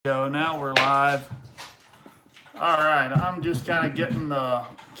Go. Now we're live. All right, I'm just kind of getting the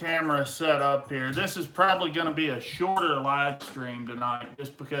camera set up here. This is probably going to be a shorter live stream tonight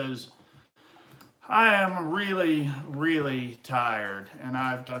just because I am really, really tired and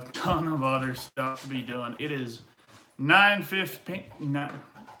I've got a ton of other stuff to be doing. It is 9:15. No,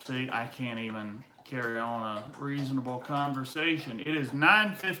 see, I can't even carry on a reasonable conversation. It is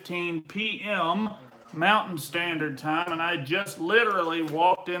 9:15 p.m. Mountain Standard Time, and I just literally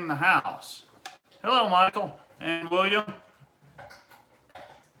walked in the house. Hello, Michael and William.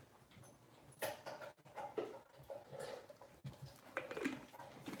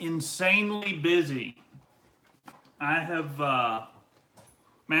 Insanely busy. I have,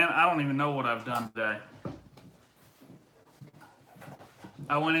 man, I don't even know what I've done today.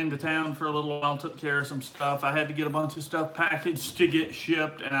 I went into town for a little while, took care of some stuff. I had to get a bunch of stuff packaged to get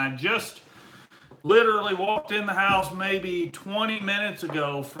shipped, and I just literally walked in the house maybe 20 minutes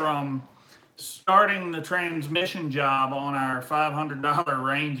ago from starting the transmission job on our $500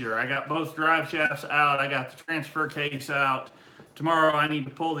 Ranger. I got both drive shafts out. I got the transfer case out. Tomorrow I need to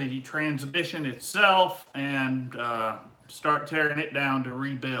pull the transmission itself and start tearing it down to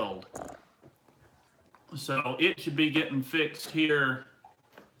rebuild. So it should be getting fixed here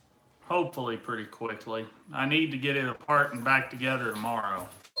hopefully pretty quickly. I need to get it apart and back together tomorrow.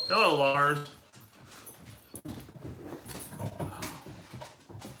 Hello, Lars.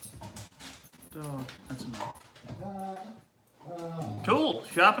 Oh, that's enough. Cool,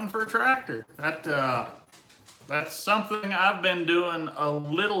 shopping for a tractor. That's something I've been doing a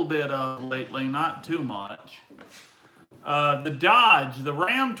little bit of lately, not too much. The Dodge, the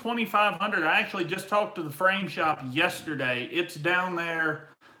Ram 2500, I actually just talked to the frame shop yesterday. It's down there.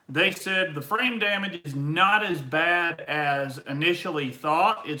 They said the frame damage is not as bad as initially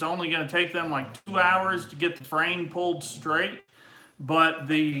thought. It's only going to take them like 2 hours to get the frame pulled straight. But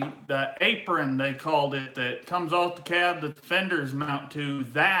the apron, they called it, that comes off the cab that the fenders mount to,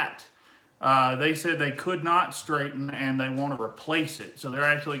 that they said they could not straighten and they want to replace it. So they're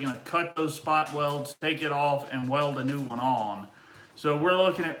actually going to cut those spot welds, take it off, and weld a new one on. So we're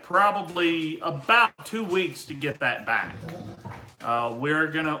looking at probably about 2 weeks to get that back. We're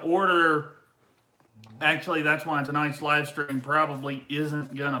going to order, actually that's why tonight's live stream probably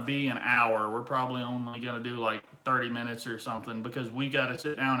isn't going to be an hour. We're probably only going to do like 30 minutes or something because we got to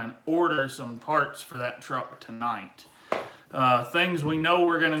sit down and order some parts for that truck tonight. Things we know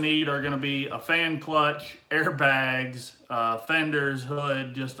we're going to need are going to be a fan clutch, airbags, fenders,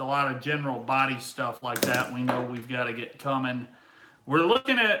 hood, just a lot of general body stuff like that we know we've got to get coming. We're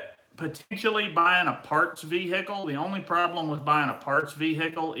looking at potentially buying a parts vehicle. The only problem with buying a parts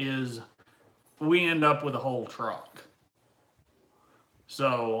vehicle is we end up with a whole truck.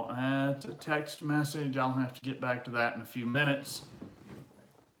 So it's a text message. I'll have to get back to that in a few minutes.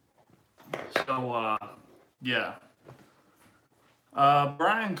 So, yeah.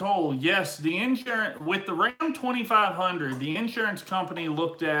 Brian Cole, yes, the insurance with the Ram 2500, the insurance company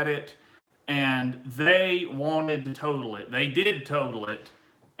looked at it and they wanted to total it. They did total it.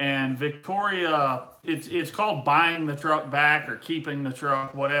 And Victoria, it's called buying the truck back or keeping the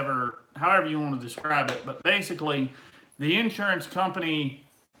truck, whatever, however you want to describe it. But basically, the insurance company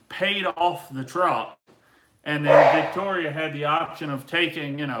paid off the truck, and then Victoria had the option of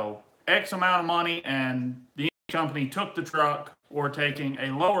taking, X amount of money, and the company took the truck, or taking a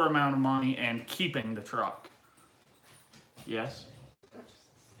lower amount of money and keeping the truck. Yes?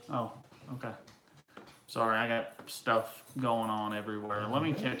 Oh, okay. Sorry, I got stuff going on everywhere. Let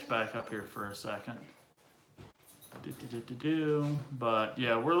me catch back up here for a second. But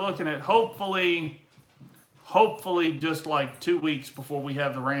yeah, we're looking at hopefully just like 2 weeks before we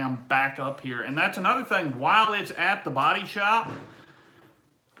have the Ram back up here. And that's another thing, while it's at the body shop,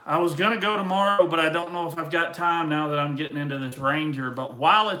 I was going to go tomorrow, but I don't know if I've got time now that I'm getting into this Ranger. But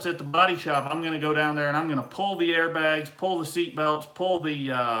while it's at the body shop, I'm going to go down there and I'm going to pull the airbags, pull the seat belts, pull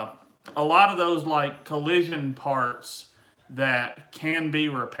the, a lot of those like collision parts that can be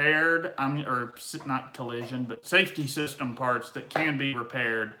repaired, or not collision, but safety system parts that can be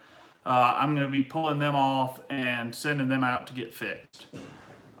repaired. I'm going to be pulling them off and sending them out to get fixed.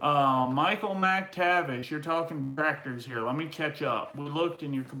 Michael McTavish, you're talking tractors here. Let me catch up. We looked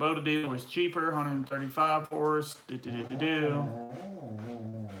and your Kubota deal was cheaper, 135 horse.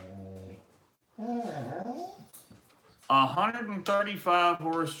 135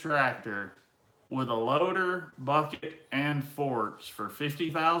 horse tractor with a loader, bucket, and forks for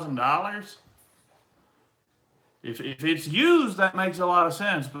 $50,000. If it's used, that makes a lot of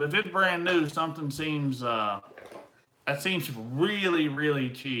sense. But if it's brand new, something seems that seems really, really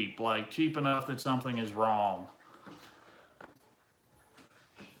cheap. Like cheap enough that something is wrong.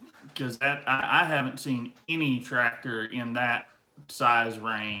 because I haven't seen any tractor in that size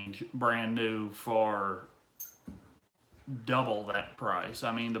range brand new for double that price.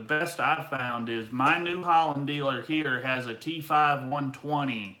 I mean, the best I've found is my New Holland dealer here has a T5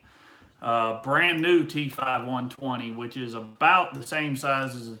 120, brand new T5 120, which is about the same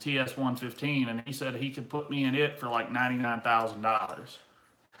size as a TS 115, and he said he could put me in it for like $99,000.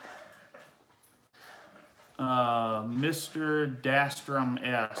 Mr. Dastrom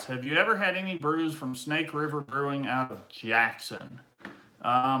S. Have you ever had any brews from Snake River Brewing out of Jackson?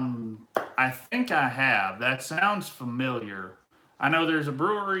 I think I have. That sounds familiar. I know there's a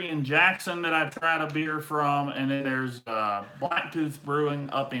brewery in Jackson that I tried a beer from, and then there's Blacktooth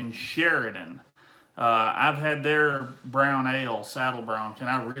Brewing up in Sheridan. I've had their brown ale, Saddle Brown, and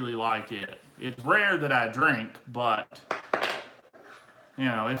I really like it. It's rare that I drink, but you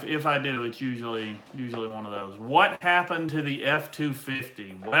know, if I do, it's usually one of those. What happened to the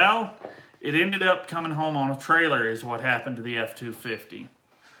F-250? Well, it ended up coming home on a trailer is what happened to the F-250.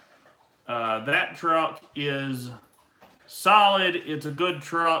 That truck is solid. It's a good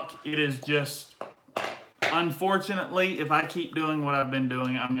truck. It is just, unfortunately, if I keep doing what I've been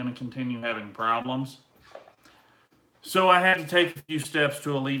doing, I'm going to continue having problems. So I had to take a few steps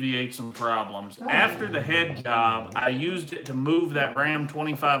to alleviate some problems. After the head job, I used it to move that Ram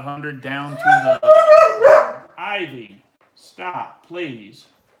 2500 down to the Ivy. Stop, please.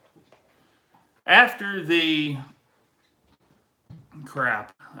 After the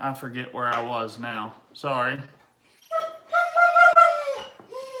crap, I forget where I was now. Sorry.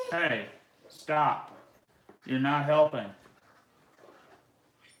 Hey, stop. You're not helping.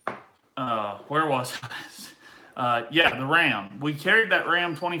 Where was I? Yeah, the Ram. We carried that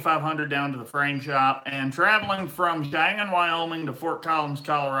Ram 2500 down to the frame shop, and traveling from Cheyenne, Wyoming to Fort Collins,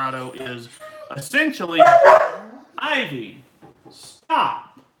 Colorado is essentially Ivy.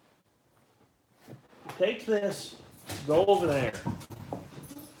 Stop. Take this. Go over there.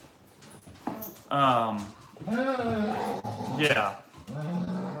 Yeah.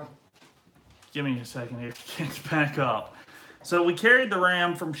 Give me a second here to catch back up. So we carried the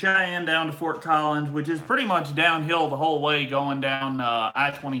Ram from Cheyenne down to Fort Collins, which is pretty much downhill the whole way going down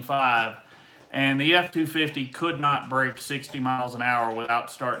I-25. And the F-250 could not break 60 miles an hour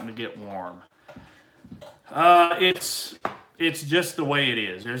without starting to get warm. It's just the way it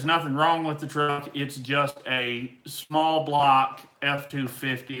is. There's nothing wrong with the truck. It's just a small block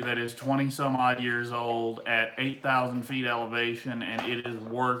F-250 that is 20 some odd years old at 8,000 feet elevation, and it is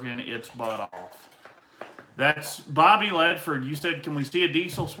working its butt off. That's Bobby Ledford. You said, can we see a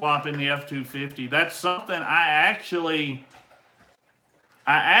diesel swap in the F-250? That's something I actually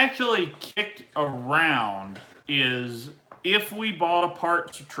kicked around, is if we bought a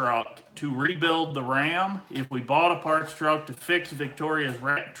parts truck to rebuild the Ram, if we bought a parts truck to fix Victoria's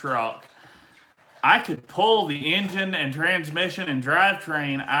wrecked truck, I could pull the engine and transmission and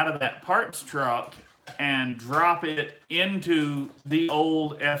drivetrain out of that parts truck and drop it into the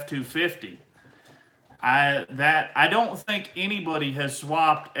old F-250. I don't think anybody has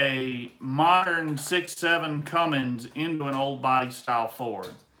swapped a modern 6.7 Cummins into an old body style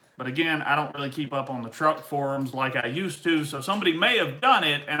Ford. But again, I don't really keep up on the truck forums like I used to, so somebody may have done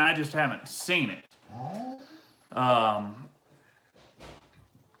it and I just haven't seen it. But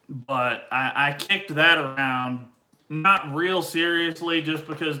I kicked that around, not real seriously, just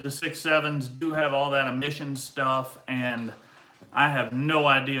because the 6.7s do have all that emission stuff, and I have no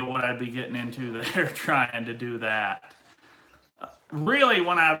idea what I'd be getting into there trying to do that. Really,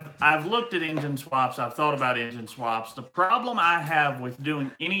 when I've looked at engine swaps, I've thought about engine swaps. The problem I have with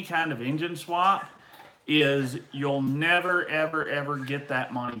doing any kind of engine swap is you'll never, ever, ever get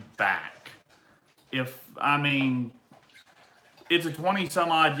that money back. It's a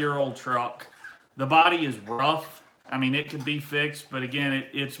 20-some-odd-year-old truck. The body is rough. I mean, it could be fixed, but again,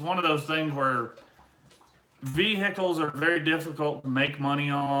 it's one of those things where vehicles are very difficult to make money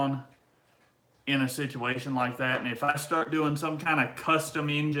on in a situation like that. And if I start doing some kind of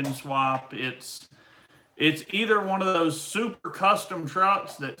custom engine swap, it's either one of those super custom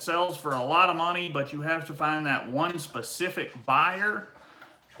trucks that sells for a lot of money, but you have to find that one specific buyer,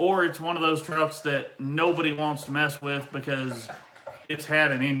 or it's one of those trucks that nobody wants to mess with because it's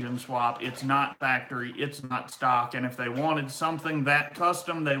had an engine swap, it's not factory, it's not stock, and if they wanted something that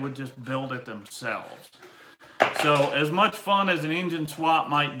custom, they would just build it themselves. So as much fun as an engine swap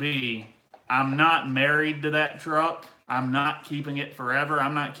might be, I'm not married to that truck. I'm not keeping it forever.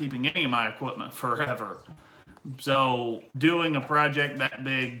 I'm not keeping any of my equipment forever. So doing a project that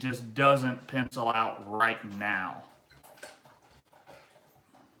big just doesn't pencil out right now.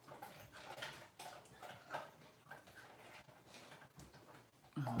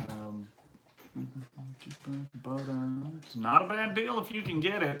 but it's not a bad deal if you can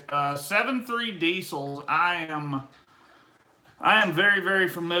get it. 7.3 diesels. I am very, very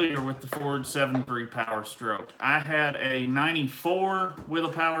familiar with the Ford 7.3 Power Stroke. I had a 94 with a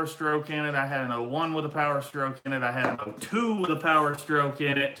Power Stroke in it. I had an 01 with a Power Stroke in it. I had an 02 with a Power Stroke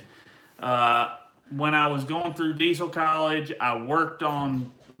in it. When I was going through diesel college, I worked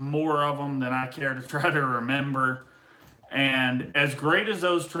on more of them than I care to try to remember. And as great as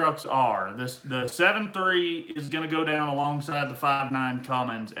those trucks are, the 7.3 is going to go down alongside the 5.9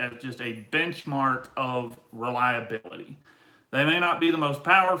 Cummins as just a benchmark of reliability. They may not be the most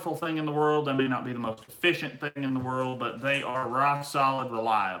powerful thing in the world, they may not be the most efficient thing in the world, but they are rock solid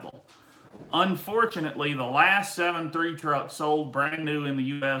reliable. Unfortunately, the last 7.3 truck sold brand new in the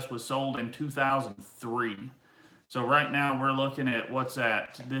US was sold in 2003. So right now we're looking at, what's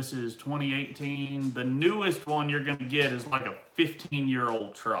that? This is 2018. The newest one you're going to get is like a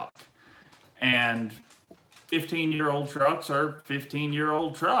 15-year-old truck. And 15-year-old trucks are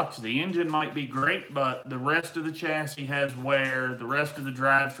 15-year-old trucks. The engine might be great, but the rest of the chassis has wear, the rest of the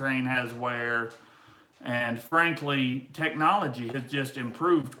drivetrain has wear, and frankly, technology has just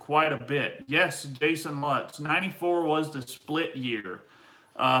improved quite a bit. Yes, Jason Lutz, 94 was the split year.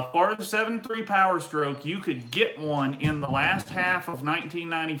 For the 7.3 Power Stroke, you could get one in the last half of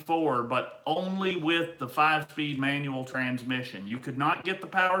 1994, but only with the 5-speed manual transmission. You could not get the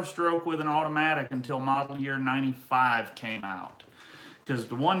Power Stroke with an automatic until model year 95 came out. Because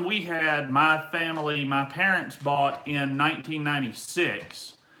the one we had, my parents bought in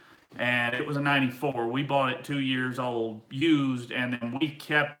 1996, and it was a 94. We bought it 2 years old, used, and then we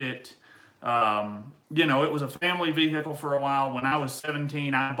kept it. It was a family vehicle for a while. When I was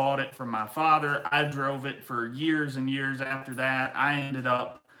 17, I bought it from my father. I drove it for years and years after that. I ended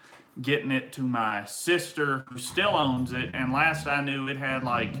up getting it to my sister, who still owns it, and last I knew, it had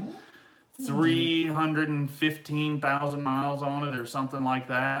like 315,000 miles on it or something like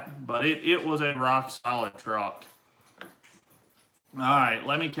that. But it was a rock solid truck. All right,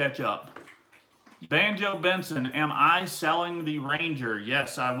 let me catch up. Banjo Benson, am I selling the Ranger?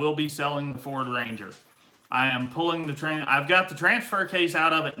 Yes, I will be selling the Ford Ranger. I am pulling the I've got the transfer case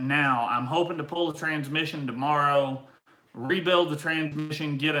out of it now. I'm hoping to pull the transmission tomorrow, rebuild the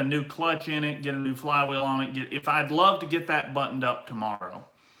transmission, get a new clutch in it, get a new flywheel on it. I'd love to get that buttoned up tomorrow.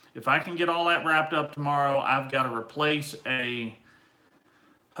 If I can get all that wrapped up tomorrow, I've got to replace a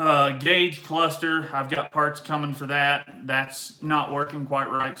gauge cluster. I've got parts coming for that. That's not working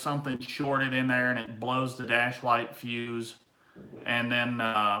quite right. Something's shorted in there and it blows the dash light fuse. And then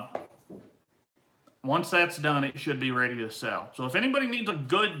once that's done, it should be ready to sell. So if anybody needs a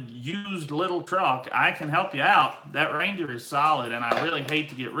good used little truck, I can help you out. That Ranger is solid, and I really hate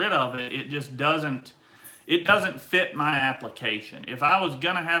to get rid of it. It just doesn't fit my application. If I was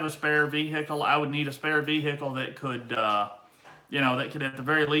gonna have a spare vehicle, I would need a spare vehicle that could that could at the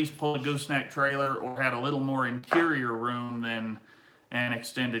very least pull a gooseneck trailer or had a little more interior room than an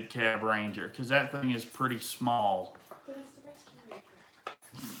extended cab Ranger, because that thing is pretty small.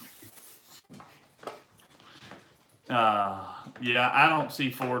 Yeah, I don't see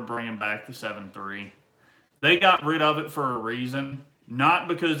Ford bringing back the 7.3. They got rid of it for a reason, not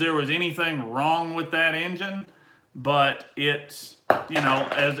because there was anything wrong with that engine, but it's,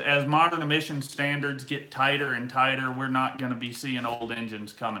 as modern emission standards get tighter and tighter, we're not going to be seeing old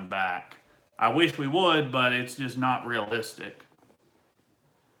engines coming back. I wish we would, but it's just not realistic.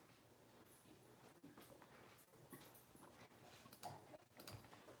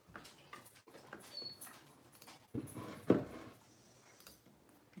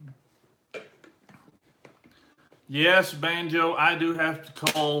 Yes, Banjo, I do have to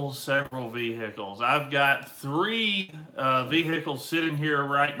call several vehicles. I've got 3 vehicles sitting here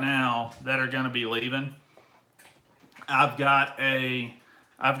right now that are going to be leaving. I've got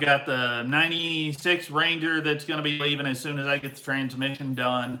the 96 Ranger that's going to be leaving as soon as I get the transmission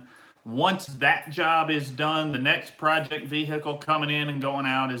done. Once that job is done, the next project vehicle coming in and going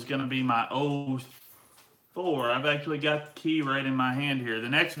out is going to be my 04. I've actually got the key right in my hand here. The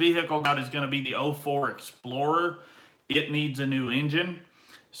next vehicle out is going to be the 04 Explorer. It needs a new engine.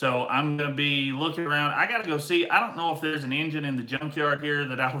 So I'm going to be looking around. I got to go see. I don't know if there's an engine in the junkyard here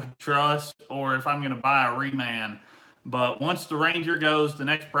that I would trust or if I'm going to buy a reman. But once the Ranger goes, the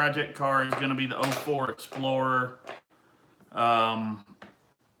next project car is going to be the 04 Explorer. John,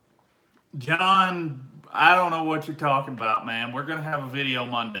 I don't know what you're talking about, man. We're going to have a video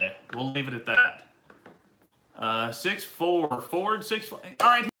Monday. We'll leave it at that. 6'4", Ford 6'4". All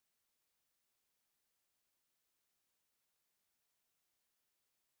right.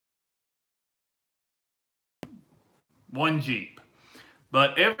 One Jeep.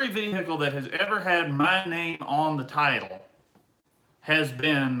 But every vehicle that has ever had my name on the title has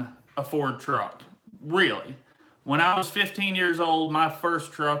been a Ford truck. Really. When I was 15 years old, my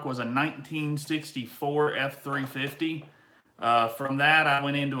first truck was a 1964 F350. From that, I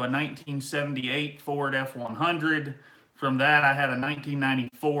went into a 1978 Ford F100. From that, I had a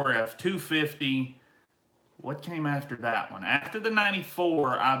 1994 F250. What came after that one? After the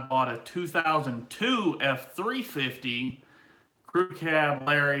 94, I bought a 2002 F350 crew cab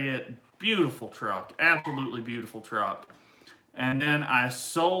Lariat. Beautiful truck. Absolutely beautiful truck. And then I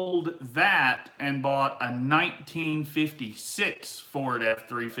sold that and bought a 1956 Ford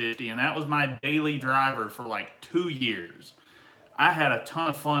F350, and that was my daily driver for like 2 years. I had a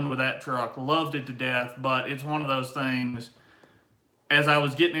ton of fun with that truck, loved it to death, but it's one of those things. As I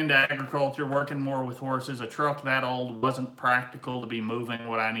was getting into agriculture, working more with horses, a truck that old wasn't practical to be moving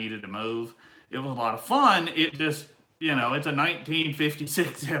what I needed to move. It was a lot of fun. It just, it's a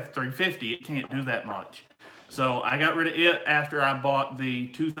 1956 F350. It can't do that much. So I got rid of it after I bought the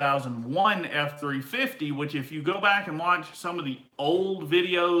 2001 F350, which if you go back and watch some of the old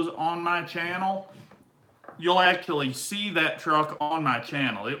videos on my channel, you'll actually see that truck on my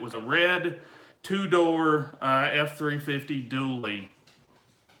channel. It was a red two-door F350 dually.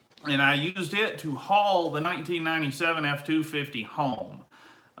 And I used it to haul the 1997 F250 home.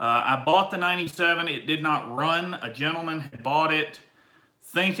 I bought the 97. It did not run. A gentleman had bought it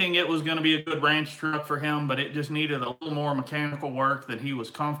thinking it was going to be a good ranch truck for him, but it just needed a little more mechanical work than he was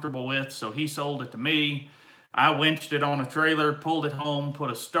comfortable with, so he sold it to me. I winched it on a trailer, pulled it home,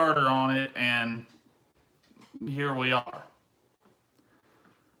 put a starter on it, and here we are.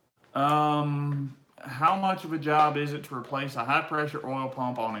 How much of a job is it to replace a high-pressure oil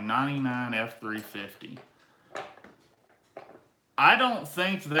pump on a 99 F350? I don't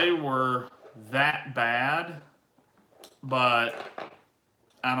think they were that bad, but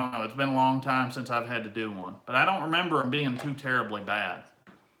I don't know. It's been a long time since I've had to do one, but I don't remember them being too terribly bad.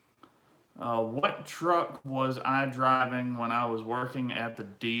 What truck was I driving when I was working at the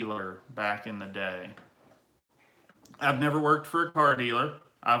dealer back in the day? I've never worked for a car dealer.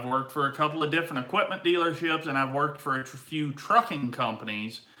 I've worked for a couple of different equipment dealerships, and I've worked for a few trucking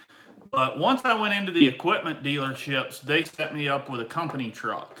companies. But once I went into the equipment dealerships, they set me up with a company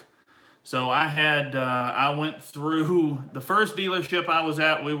truck. So I went through the first dealership I was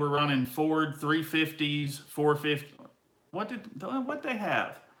at. We were running Ford 350s, 450. What they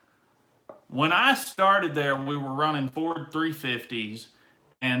have? When I started there, we were running Ford 350s,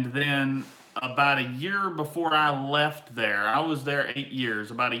 and then about a year before I left there, I was there 8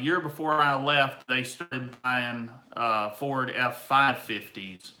 years. About a year before I left, they started buying Ford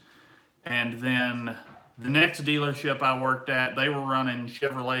F550s. And then the next dealership I worked at, they were running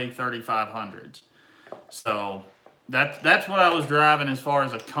Chevrolet 3500s. So that's what I was driving as far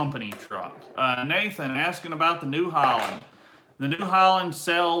as a company truck. Nathan asking about the New Holland. The New Holland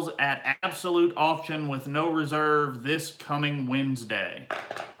sells at absolute auction with no reserve this coming Wednesday.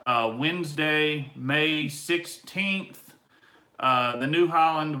 Wednesday, May 16th, the New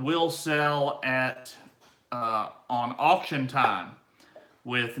Holland will sell at on auction time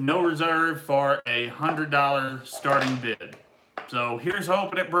with no reserve for a $100 starting bid. So here's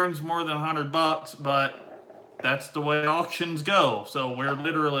hoping it brings more than $100, but that's the way auctions go. So we're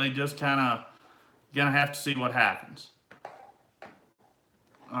literally just kind of gonna have to see what happens.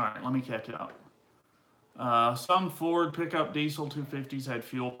 All right, let me catch up. Some Ford pickup diesel 250s had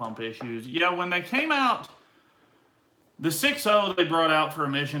fuel pump issues. Yeah, when they came out, the 6.0 they brought out for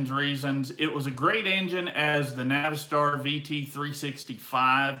emissions reasons, it was a great engine as the Navistar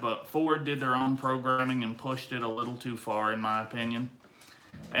VT365, but Ford did their own programming and pushed it a little too far, in my opinion.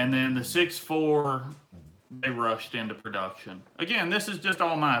 And then the 6.4, they rushed into production. Again, this is just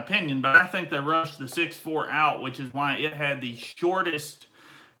all my opinion, but I think they rushed the 6.4 out, which is why it had the shortest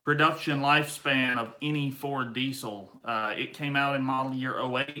production lifespan of any Ford diesel. It came out in model year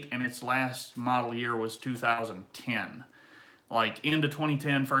 08, and its last model year was 2010. Like into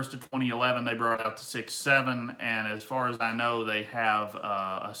 2010, first to 2011, they brought out the 6.7, and as far as I know, they have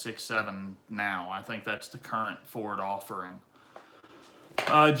a 6.7 now. I think that's the current Ford offering.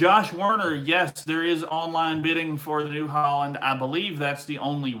 Josh Werner, yes, there is online bidding for the New Holland. I believe that's the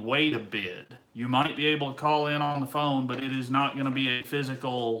only way to bid. You might be able to call in on the phone, but it is not going to be a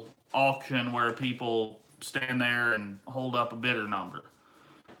physical auction where people stand there and hold up a bidder number.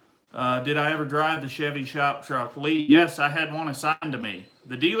 Did I ever drive the Chevy shop truck? Lee, yes, I had one assigned to me.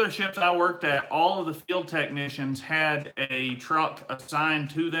 The dealerships I worked at, all of the field technicians had a truck assigned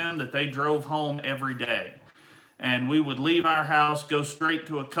to them that they drove home every day. And we would leave our house, go straight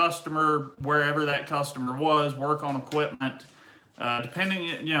to a customer, wherever that customer was, work on equipment.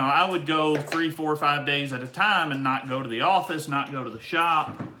 Depending, I would go 3, 4, 5 days at a time and not go to the office, not go to the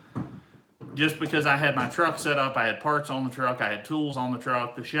shop, just because I had my truck set up. I had parts on the truck, I had tools on the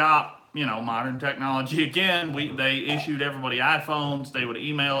truck. The shop, modern technology again. They issued everybody iPhones. They would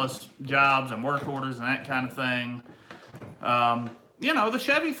email us jobs and work orders and that kind of thing. The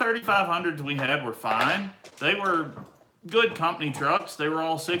Chevy 3500s we had were fine. They were good company trucks. They were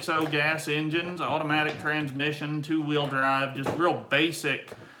all 6.0 gas engines, automatic transmission, 2-wheel drive, just real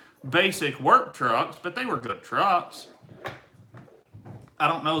basic work trucks, but they were good trucks. I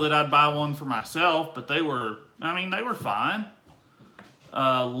don't know that I'd buy one for myself, but they were fine.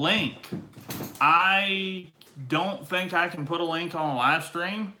 Link. I don't think I can put a link on a live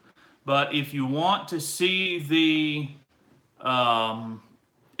stream, but if you want to see the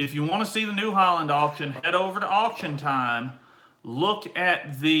New Holland auction, head over to Auction Time. Look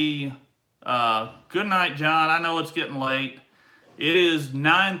at the good night, John. I know it's getting late. It is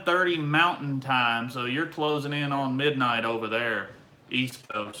 9:30 Mountain Time, so you're closing in on midnight over there, East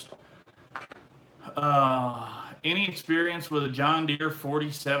Coast. Any experience with a John Deere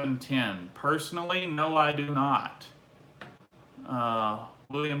 4710? Personally, no, I do not.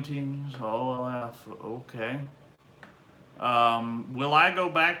 William T. OLF, okay. Will I go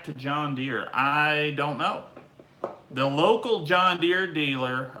back to John Deere? I don't know. The local John Deere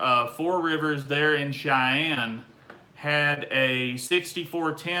dealer, Four Rivers there in Cheyenne, had a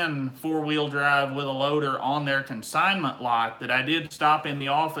 6410 4-wheel drive with a loader on their consignment lot that I did stop in the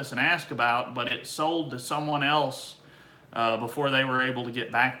office and ask about, but it sold to someone else before they were able to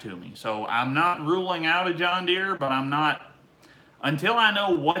get back to me. So I'm not ruling out a John Deere, but until I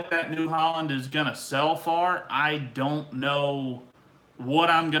know what that New Holland is going to sell for, I don't know what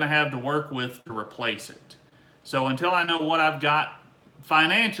I'm going to have to work with to replace it. So until I know what I've got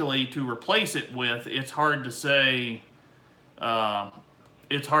financially to replace it with, it's hard to say.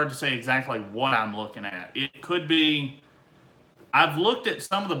 It's hard to say exactly what I'm looking at. It could be. I've looked at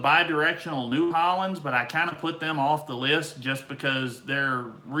some of the bi-directional New Hollands, but I kind of put them off the list just because they're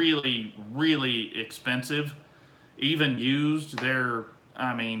really, really expensive. Even used, they're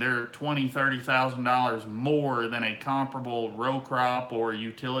 $20,000-$30,000 more than a comparable row crop or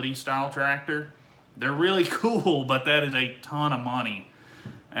utility style tractor. They're really cool, but that is a ton of money,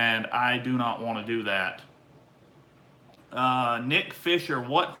 and I do not want to do that. Nick Fisher,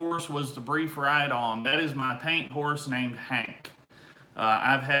 what horse was the brief ride on? That is my paint horse named Hank.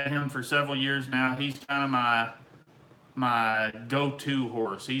 I've had him for several years now. He's kind of my go-to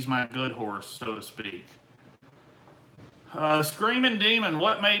horse. He's my good horse, so to speak. Screaming Demon,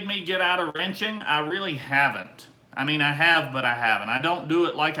 what made me get out of wrenching? I really haven't. I have, but I haven't. I don't do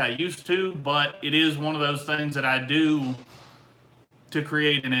it like I used to, but it is one of those things that I do to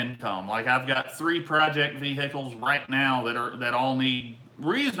create an income. Like I've got 3 project vehicles right now that all need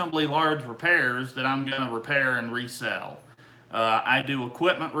reasonably large repairs that I'm going to repair and resell. I do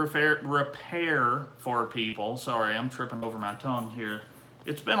equipment repair for people. Sorry, I'm tripping over my tongue here.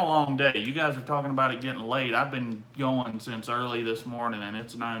 It's been a long day. You guys are talking about it getting late. I've been going since early this morning, and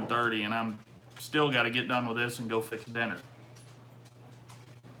it's 9:30, and I'm still got to get done with this and go fix dinner.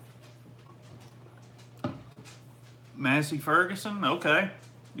 Massey Ferguson, okay.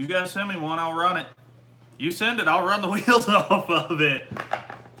 You guys send me one, I'll run it. You send it, I'll run the wheels off of it.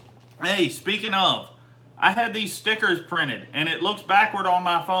 Hey, speaking of, I had these stickers printed, and it looks backward on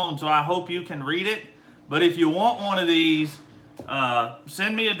my phone, so I hope you can read it. But if you want one of these,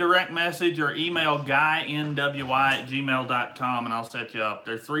 send me a direct message or email guynwy@gmail.com, and I'll set you up.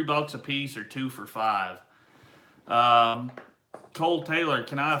 They're $3 a piece or 2 for $5. Cole Taylor,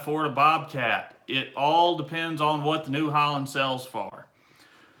 can I afford a Bobcat? It all depends on what the New Holland sells for.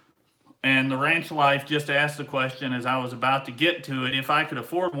 And the Ranch Life just asked the question as I was about to get to it. If I could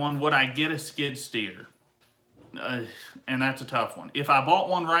afford one, would I get a skid steer? And that's a tough one. If I bought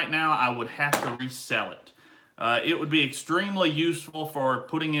one right now, I would have to resell it. It would be extremely useful for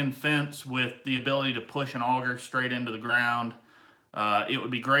putting in fence with the ability to push an auger straight into the ground. It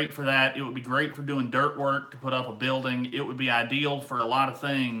would be great for that. It would be great for doing dirt work to put up a building. It would be ideal for a lot of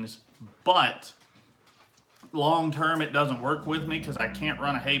things, but long term it doesn't work with me because I can't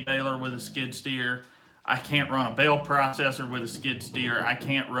run a hay baler with a skid steer. I can't run a bale processor with a skid steer. I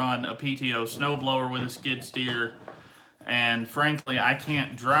can't run a PTO snowblower with a skid steer. And frankly, I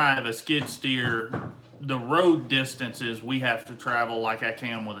can't drive a skid steer the road distances we have to travel like I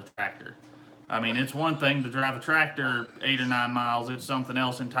can with a tractor. It's one thing to drive a tractor 8 or 9 miles. It's something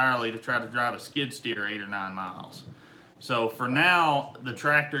else entirely to try to drive a skid steer 8 or 9 miles. So for now, the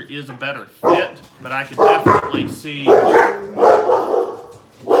tractor is a better fit, but I could definitely see the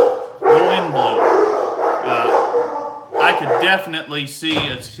wind blew. I could definitely see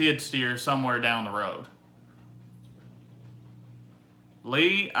a skid steer somewhere down the road.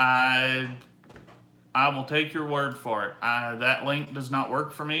 Lee, I will take your word for it. That link does not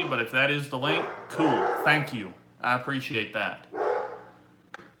work for me, but if that is the link, cool. Thank you. I appreciate that.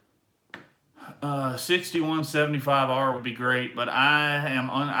 6175R would be great, but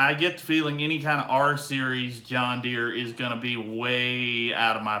I get the feeling any kind of R series John Deere is going to be way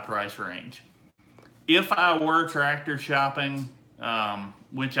out of my price range. If I were tractor shopping,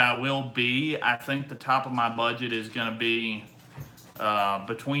 which I will be, I think the top of my budget is going to be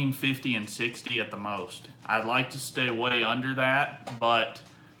between 50 and 60 at the most. I'd like to stay way under that, but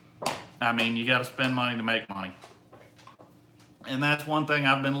I mean, you got to spend money to make money. And that's one thing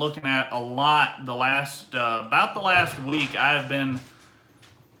I've been looking at a lot about the last week. I've been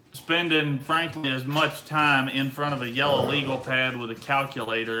spending, frankly, as much time in front of a yellow legal pad with a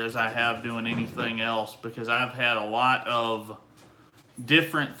calculator as I have doing anything else, because I've had a lot of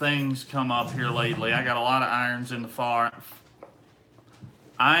different things come up here lately. I got a lot of irons in the fire,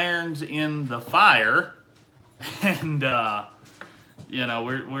 and we're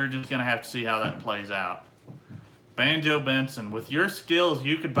just gonna have to see how that plays out. Banjo Benson, with your skills,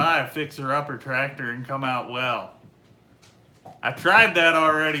 you could buy a fixer-upper tractor and come out well. I tried that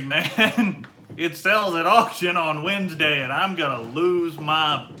already, man. It sells at auction on Wednesday, and I'm gonna lose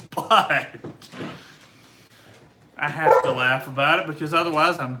my butt. I have to laugh about it because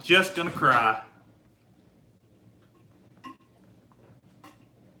otherwise I'm just gonna cry.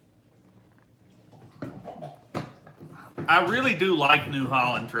 I really do like New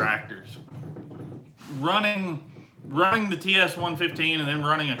Holland tractors. Running the TS115 and then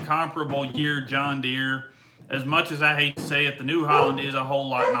running a comparable year John Deere, as much as I hate to say it, the New Holland is a whole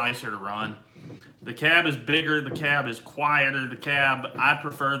lot nicer to run. The cab is bigger, the cab is quieter, I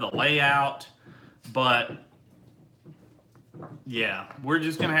prefer the layout, but yeah, we're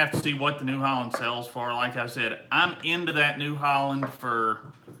just going to have to see what the New Holland sells for. Like I said, I'm into that New Holland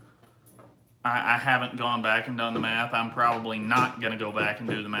I haven't gone back and done the math. I'm probably not going to go back and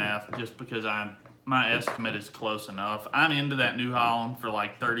do the math just because my estimate is close enough. I'm into that New Holland for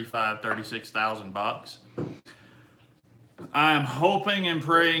like $36,000. I'm hoping and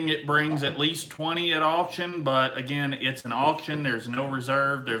praying it brings at least 20 at auction, but again, it's an auction. There's no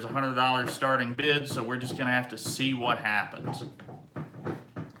reserve. There's $100 starting bid, so we're just going to have to see what happens.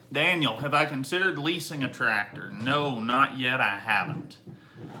 Daniel, have I considered leasing a tractor? No, not yet. I haven't.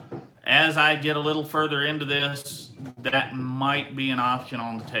 As I get a little further into this, that might be an option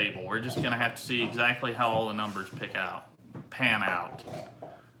on the table. We're just going to have to see exactly how all the numbers pan out.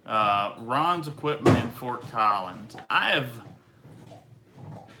 Ron's Equipment in Fort Collins. I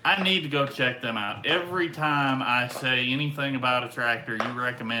need to go check them out. Every time I say anything about a tractor, you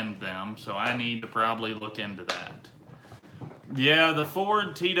recommend them, so I need to probably look into that. Yeah, the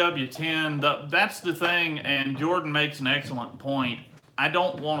Ford TW10, that's the thing, and Jordan makes an excellent point. I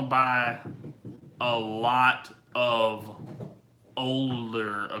don't want to buy a lot of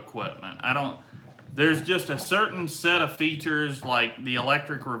older equipment. There's just a certain set of features like the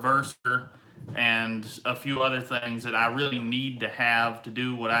electric reverser and a few other things that I really need to have to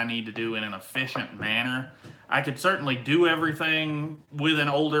do what I need to do in an efficient manner. I could certainly do everything with an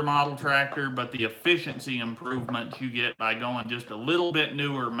older model tractor, but the efficiency improvements you get by going just a little bit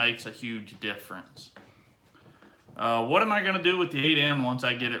newer makes a huge difference. What am I going to do with the 8M once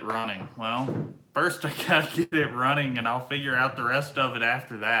I get it running? Well, first I got to get it running, and I'll figure out the rest of it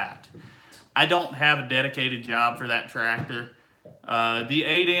after that. I don't have a dedicated job for that tractor. The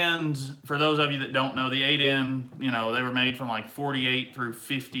 8Ns, for those of you that don't know, the 8N, they were made from like 48 through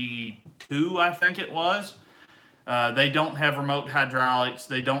 52, I think it was. They don't have remote hydraulics.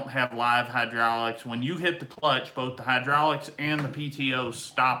 They don't have live hydraulics. When you hit the clutch, both the hydraulics and the PTO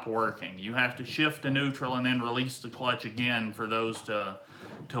stop working. You have to shift to neutral and then release the clutch again for those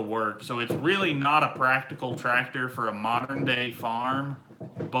to work. So it's really not a practical tractor for a modern day farm,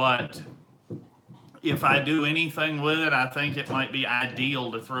 but if I do anything with it, I think it might be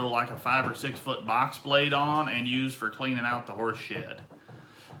ideal to throw like a 5 or 6 foot box blade on and use for cleaning out the horse shed.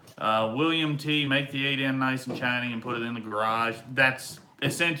 William T, make the 8N nice and shiny and put it in the garage. That's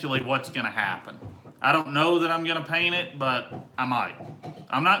essentially what's going to happen. I don't know that I'm going to paint it, but I might.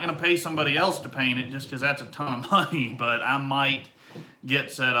 I'm not going to pay somebody else to paint it just because that's a ton of money, but I might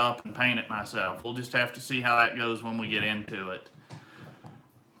get set up and paint it myself. We'll just have to see how that goes when we get into it.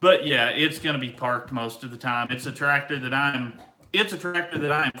 But yeah, it's going to be parked most of the time. It's a tractor that I'm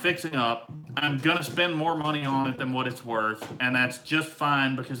fixing up. I'm going to spend more money on it than what it's worth, and that's just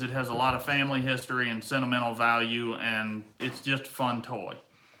fine because it has a lot of family history and sentimental value, and it's just a fun toy.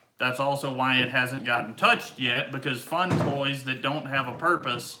 That's also why it hasn't gotten touched yet, because fun toys that don't have a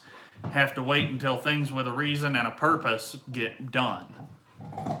purpose have to wait until things with a reason and a purpose get done.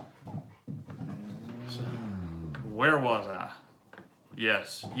 So, where was I?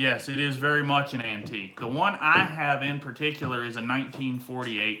 Yes, it is very much an antique. The one I have in particular is a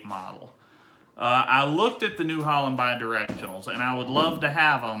 1948 model. I looked at the New Holland bidirectionals, and I would love to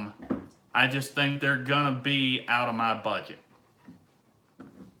have them. I just think they're gonna be out of my budget.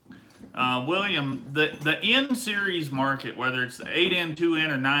 William, the N series market, whether it's the 8N, 2N,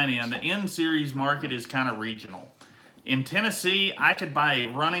 or 9N, the N series market is kind of regional. In Tennessee, I could buy a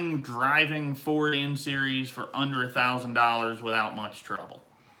running, driving Ford N series for under $1,000 without much trouble.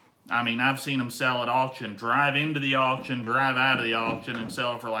 I mean, I've seen them sell at auction, drive into the auction, drive out of the auction, and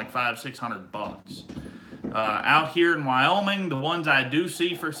sell for like $500-600. Out here in Wyoming, the ones I do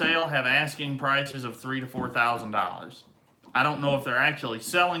see for sale have asking prices of $3,000 to $4,000. I don't know if they're actually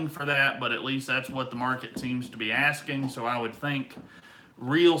selling for that, but at least that's what the market seems to be asking. So I would think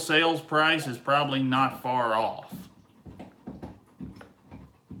real sales price is probably not far off.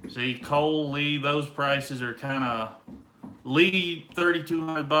 See, Cole, Lee, those prices are kind of, Lee,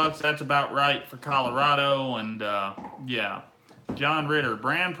 $3,200. That's about right for Colorado. And yeah, John Ritter,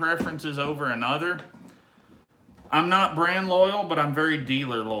 brand preferences over another. I'm not brand loyal, but I'm very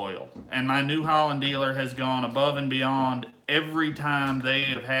dealer loyal. And my New Holland dealer has gone above and beyond every time they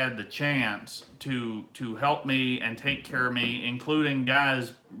have had the chance to help me and take care of me, including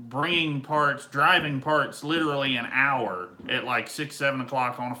guys bringing parts, driving parts literally an hour at like 6, 7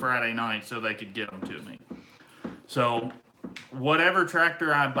 o'clock on a Friday night so they could get them to me. So whatever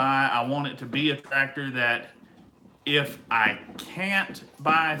tractor I buy, I want it to be a tractor that if I can't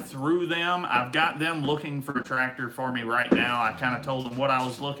buy through them, I've got them looking for a tractor for me right now. I kind of told them what I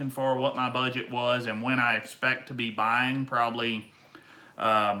was looking for, what my budget was, and when I expect to be buying. Probably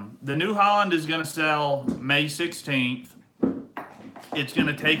the New Holland is going to sell May 16th. It's going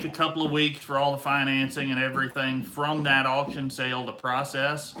to take a couple of weeks for all the financing and everything from that auction sale to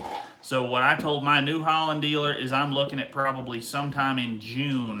process. So what I told my New Holland dealer is I'm looking at probably sometime in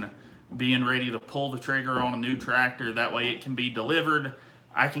June being ready to pull the trigger on a new tractor. That way it can be delivered.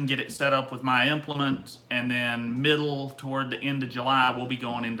 I can get it set up with my implements, and then middle toward the end of July, we'll be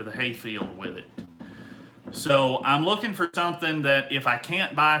going into the hayfield with it. So I'm looking for something that if I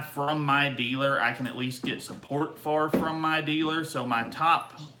can't buy from my dealer, I can at least get support for from my dealer. So my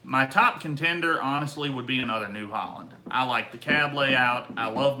top contender, honestly, would be another New Holland. I like the cab layout. I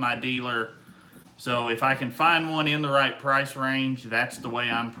love my dealer. So if I can find one in the right price range, that's the way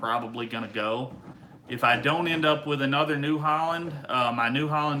I'm probably going to go. If I don't end up with another New Holland, my New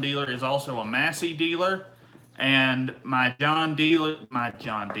Holland dealer is also a Massey dealer, and my John Deere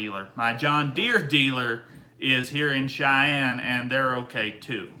dealer is here in Cheyenne, and they're okay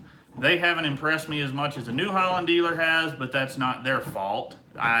too. They haven't impressed me as much as a New Holland dealer has, but that's not their fault.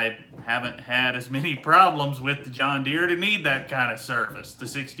 I haven't had as many problems with the John Deere to need that kind of service. The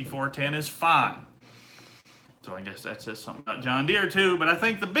 6410 is fine. So I guess that says something about John Deere too, but I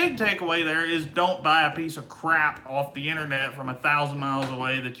think the big takeaway there is don't buy a piece of crap off the internet from 1,000 miles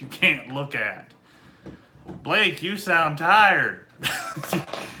away that you can't look at. Blake, you sound tired.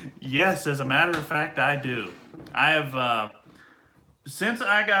 Yes, as a matter of fact, I do. I have, since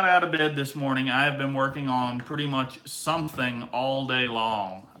I got out of bed this morning, I have been working on pretty much something all day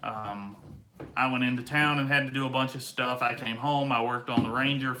long. I went into town and had to do a bunch of stuff. I came home, I worked on the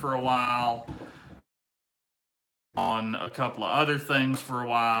Ranger for a while, on a couple of other things for a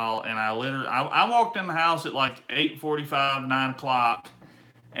while, and I walked in the house at like 8:45, 9 o'clock,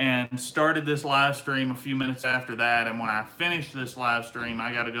 and started this live stream a few minutes after that. And when I finished this live stream,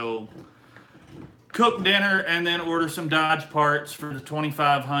 I got to go cook dinner and then order some Dodge parts for the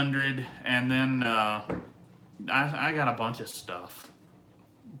 2500, and then I got a bunch of stuff.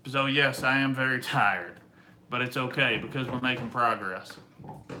 So yes, I am very tired, but it's okay because we're making progress.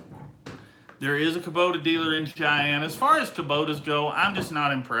 There is a Kubota dealer in Cheyenne. As far as Kubotas go, I'm just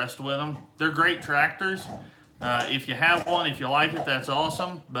not impressed with them. They're great tractors. If you have one, if you like it, that's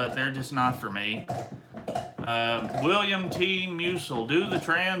awesome, but they're just not for me. William T. Musel, do the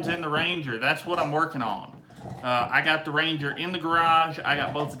trans in the Ranger. That's what I'm working on. I got the Ranger in the garage. I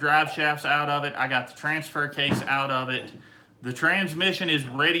got both the drive shafts out of it. I got the transfer case out of it. The transmission is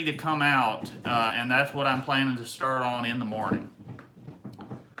ready to come out, and that's what I'm planning to start on in the morning.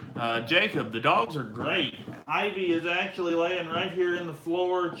 Jacob, the dogs are great. Ivy is actually laying right here in the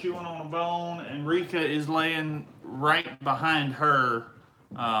floor chewing on a bone, and Rika is laying right behind her,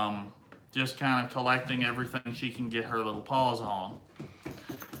 just kind of collecting everything she can get her little paws on.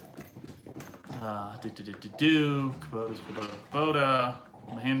 Kubota.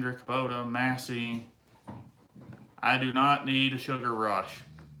 Hendrick, Kubota, Massey. I do not need a sugar rush.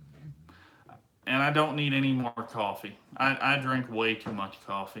 And I don't need any more coffee. I drink way too much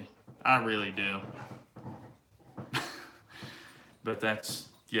coffee. I really do. But that's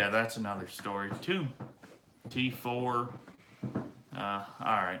another story too. T4. All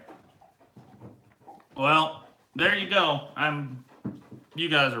right. Well, there you go. You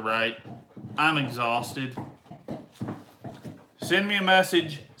guys are right. I'm exhausted. Send me a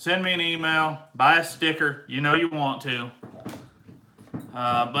message, send me an email, buy a sticker. You know you want to.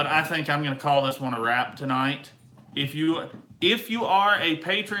 But I think I'm going to call this one a wrap tonight. If you are a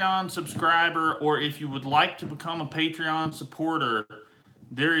Patreon subscriber, or if you would like to become a Patreon supporter,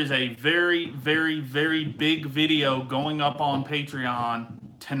 there is a very, very, very big video going up on Patreon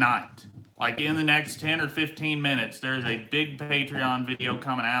tonight. Like in the next 10 or 15 minutes, there's a big Patreon video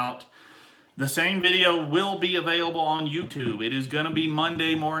coming out. The same video will be available on YouTube. It is going to be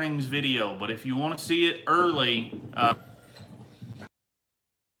Monday morning's video, but if you want to see it early,